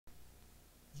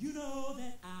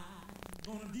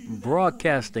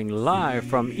broadcasting live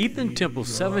from Ethan Temple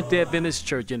Seventh-day Adventist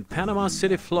Church in Panama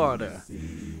City, Florida.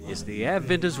 It's the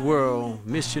Adventist World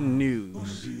Mission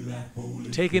News,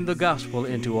 taking the gospel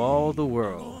into all the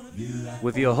world,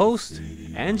 with your hosts,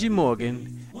 Angie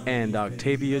Morgan and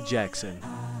Octavia Jackson.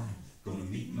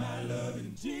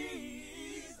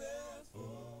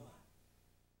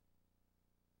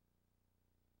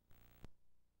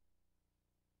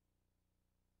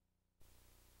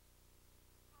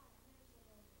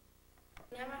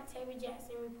 I'm Octavia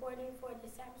Jackson reporting for the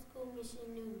Sabbath School Mission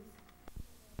News.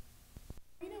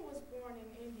 Karina was born in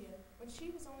India. When she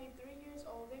was only 3 years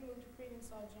old, they moved to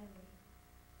Friedenthal, Germany.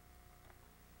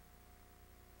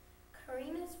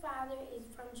 Karina's father is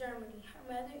from Germany. Her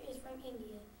mother is from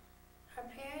India. Her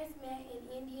parents met in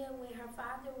India when her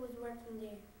father was working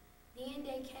there. Then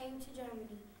they came to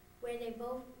Germany, where they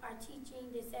both are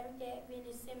teaching the Seventh-day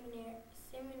Adventist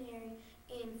seminary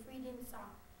in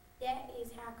Friedenthal. That is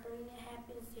how Karina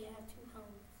happens to have two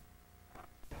homes.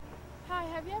 Hi,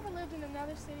 have you ever lived in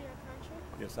another city or country?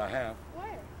 Yes, I have.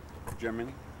 Where?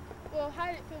 Germany. Well, how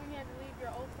did it feel when you had to leave your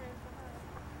old friends behind?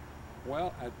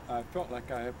 Well, I felt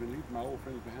like I had been leaving my old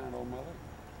friends behind all my life.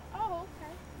 Oh,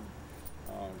 okay.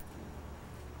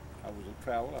 I was a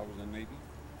traveler, I was in the Navy,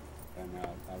 and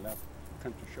I left the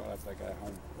country short after I got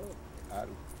home out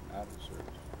of the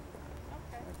service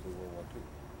after World War II.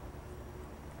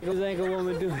 This ain't a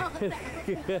woman do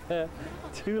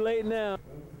Too late now.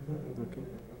 Okay.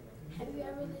 Have you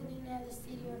ever lived in another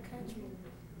city or country?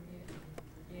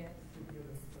 Yes.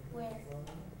 Where? I've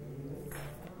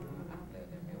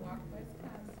lived in Milwaukee,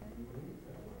 Wisconsin,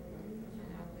 and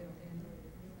I've lived in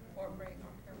Fort Bragg,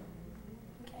 North Carolina.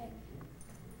 Okay.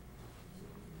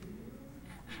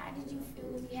 How did you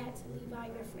feel when you had to leave all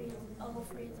your old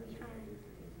friends behind?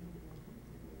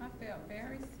 I felt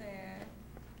very sad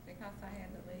because I had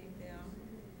to leave them,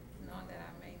 knowing that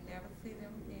I may never see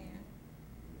them again.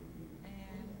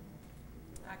 And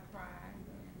I cried,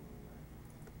 and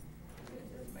it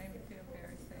just made me feel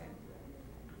very sad.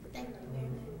 Thank you very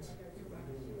much.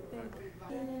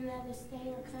 In another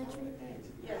state or country?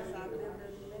 Yes, I've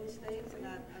lived in many states, and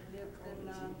I've lived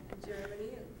in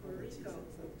Germany and Puerto Rico.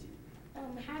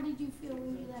 How did you feel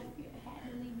when you had to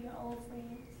leave your old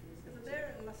friends? It's a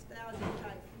very nostalgic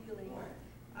type feeling.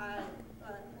 I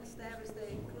established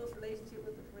a close relationship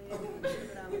with the friends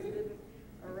that I was living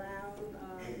around.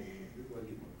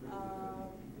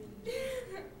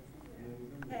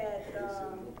 We had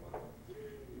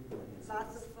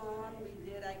lots of fun. We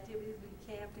did activities.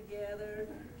 We camped together.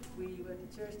 We went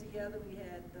to church together. We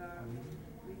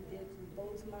did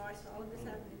boats march. All of this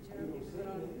happened in Germany. We went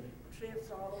on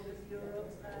trips all over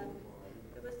Europe, and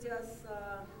it was just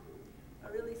a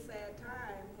really sad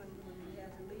time when we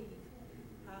had to leave.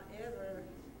 However,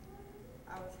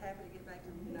 I was happy to get back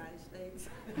to the United States.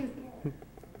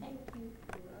 Thank you.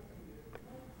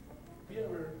 Have you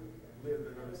ever lived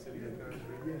in another city or country?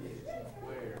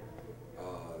 Where?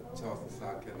 Charleston,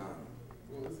 South Carolina.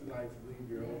 What was it like to leave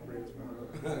your old friends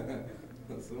behind?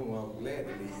 Some of them I'm glad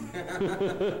to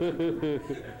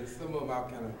leave. Some of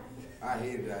them I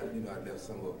hated that, I left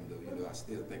some of them though. I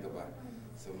still think about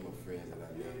some of my friends that I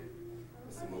left.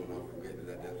 But some of them I regret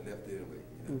that I left anyway,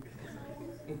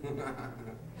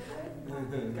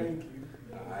 Thank you.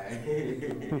 All right. You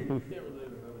ever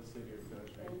lived in another city or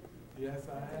country? Yes,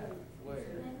 I have.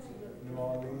 Where? New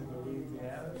Orleans,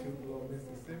 Louisiana, Tupelo,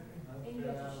 Mississippi,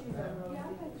 Huntsville, Alabama,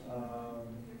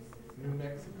 New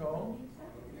Mexico.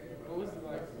 What was it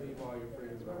like to leave all your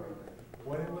friends behind?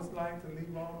 What it was like to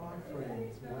leave all my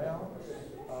friends? Well,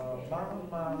 my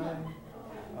mind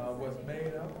was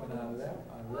made up when I left.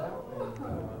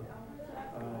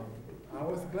 And I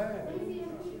was glad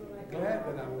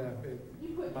that I left it.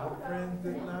 My friends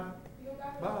did not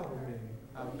bother me.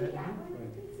 I met new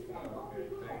friends.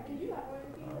 Thank you. All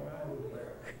right.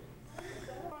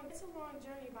 It's a long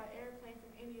journey by airplane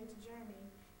from India to Germany.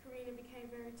 Karina became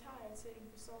very tired sitting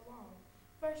for so long.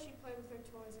 First she played with her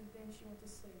toys and then she went to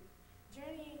sleep.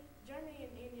 Germany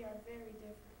and India are very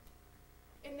different.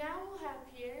 And now we'll have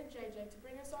Pierre and JJ to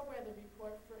bring us our weather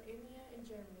report for India and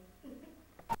Germany.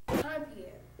 I'm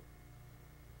Pierre.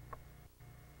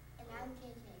 And I'm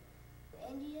JJ.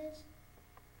 India's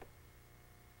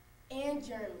And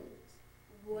Germany's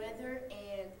weather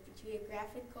and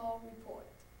geographical report.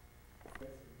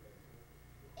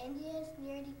 India's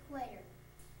near the equator.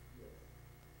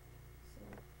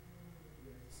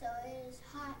 So it is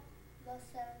hot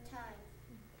most of the time.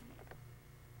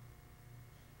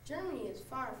 Germany is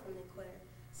far from the equator,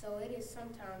 so it is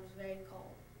sometimes very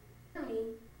cold.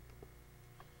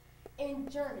 In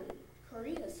Germany,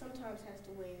 Korea sometimes has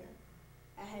to wear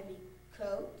a heavy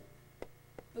coat,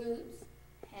 boots,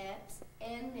 hat, hats,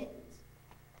 and mittens.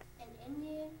 In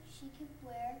India, she could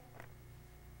wear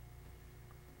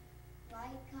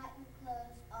light cotton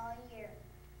clothes all year.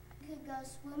 She could go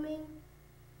swimming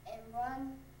and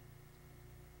run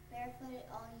barefooted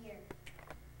all year.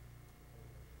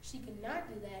 She could not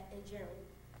do that in Germany.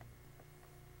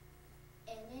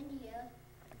 In India,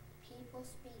 people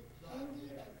speak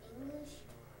Hindi and English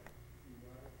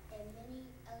and many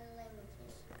other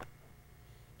languages.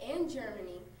 In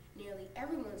Germany, nearly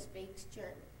everyone speaks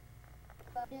German.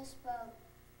 But they spoke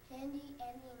Hindi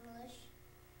and English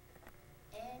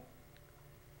and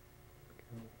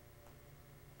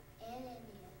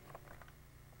India.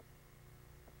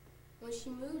 When she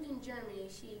moved in Germany,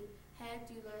 she had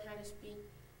to learn how to speak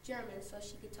German so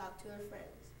she could talk to her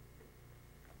friends.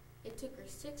 It took her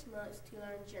 6 months to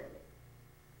learn German.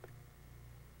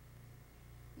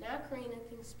 Now Karina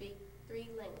can speak 3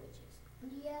 languages. In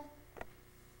India,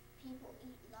 people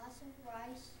eat lots of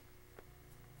rice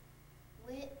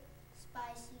with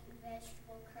spicy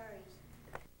vegetable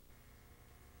curries.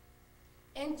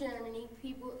 In Germany,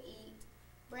 people eat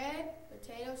bread,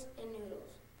 potatoes, and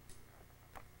noodles.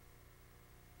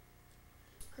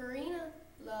 Karina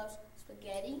loves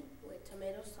spaghetti with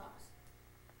tomato sauce.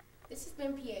 This has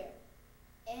been Pierre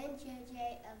And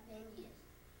JJ of India.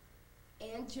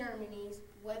 and Germany's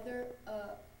weather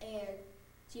and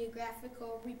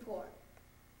geographical report.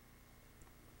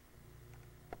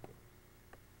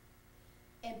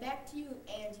 And back to you,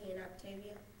 Angie and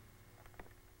Octavia.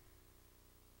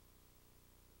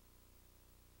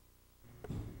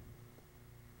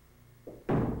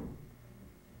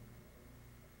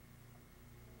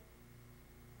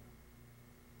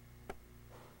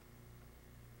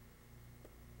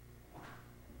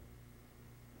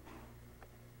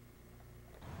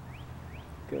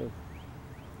 Go.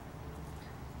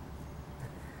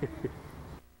 Thank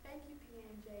you, Pierre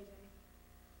and JJ.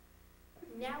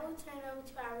 Now we'll turn over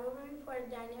to our roving reporter,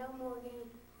 Donnell Morgan,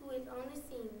 who is on the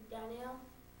scene. Donnell?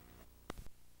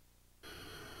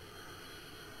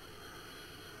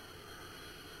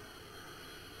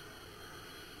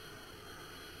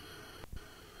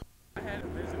 I had a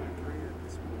visit with Karina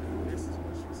this morning. This is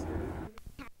what she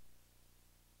said.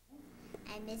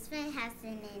 I miss my house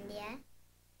in India.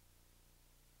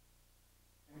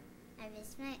 I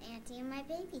miss my auntie and my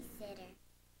babysitter.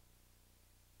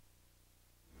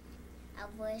 I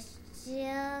wish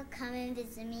you'll come and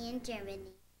visit me in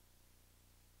Germany.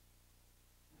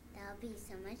 That'll be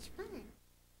so much fun.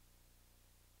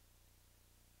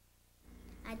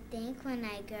 I think when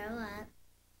I grow up,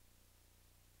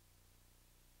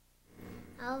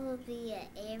 I will be an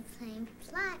airplane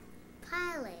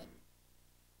pilot.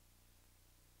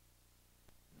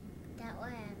 That way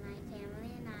my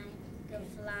family and I can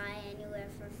fly anywhere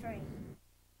for free.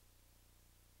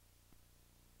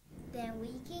 Then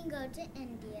we can go to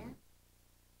India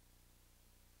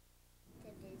to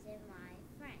visit my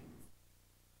friends.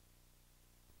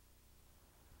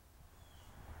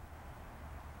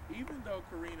 Even though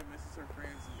Karina misses her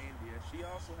friends in India, she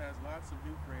also has lots of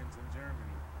new friends in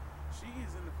Germany. She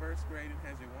is in the 1st grade and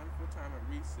has a wonderful time at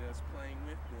recess playing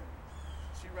with them.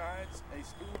 She rides a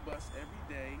school bus every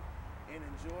day and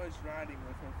enjoys riding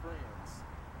with her friends.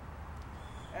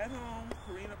 At home,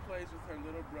 Karina plays with her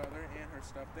little brother and her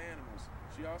stuffed animals.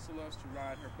 She also loves to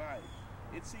ride her bike.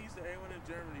 It seems that everyone in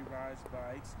Germany rides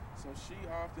bikes, so she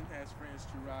often has friends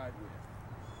to ride with.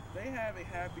 They have a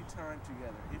happy time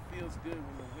together. It feels good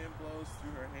when the wind blows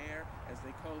through her hair as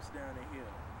they coast down a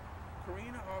hill.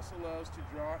 Karina also loves to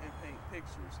draw and paint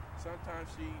pictures.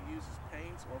 Sometimes she uses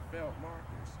paints or felt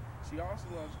markers. She also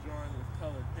loves drawing with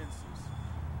colored pencils.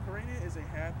 Karina is a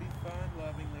happy,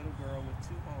 fun-loving little girl with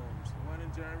 2 homes, one in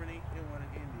Germany and one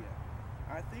in India.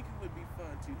 I think it would be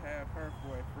fun to have her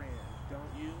for a friend,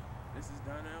 don't you? This is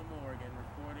Donnell Morgan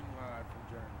reporting live from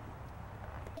Germany.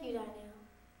 Thank you, Donnell.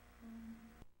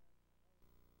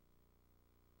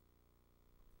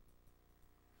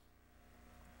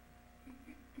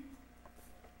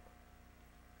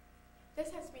 This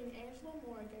has been Angela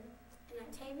Morgan And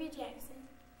Octavia Jackson.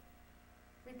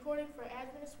 reporting for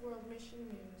Adventist World Mission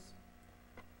News.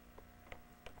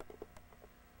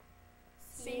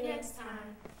 See you next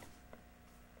time.